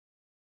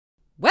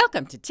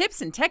Welcome to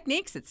Tips and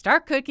Techniques at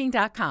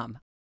StartCooking.com.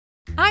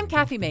 I'm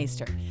Kathy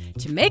Maister.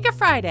 To make a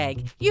fried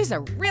egg, use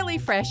a really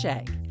fresh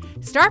egg.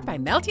 Start by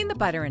melting the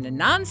butter in a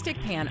non-stick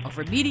pan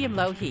over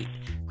medium-low heat.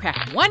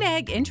 Crack one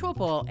egg into a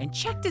bowl and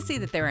check to see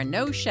that there are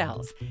no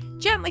shells.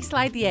 Gently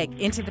slide the egg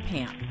into the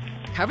pan.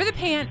 Cover the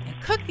pan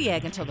and cook the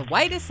egg until the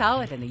white is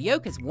solid and the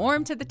yolk is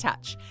warm to the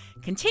touch.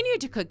 Continue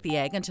to cook the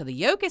egg until the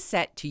yolk is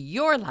set to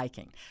your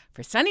liking.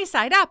 For sunny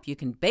side up, you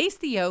can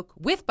baste the yolk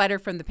with butter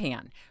from the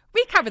pan.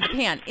 Recover the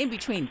pan in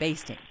between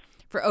basting.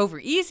 For over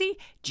easy,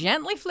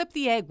 gently flip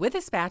the egg with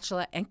a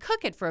spatula and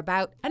cook it for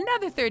about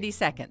another 30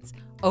 seconds.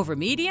 Over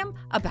medium,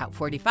 about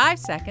 45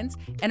 seconds,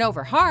 and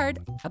over hard,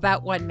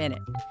 about 1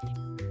 minute.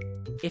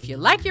 If you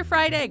like your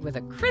fried egg with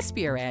a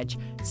crispier edge,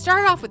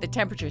 start off with the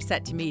temperature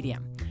set to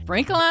medium.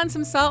 Sprinkle on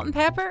some salt and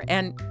pepper,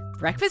 and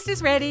breakfast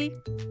is ready.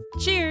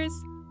 Cheers!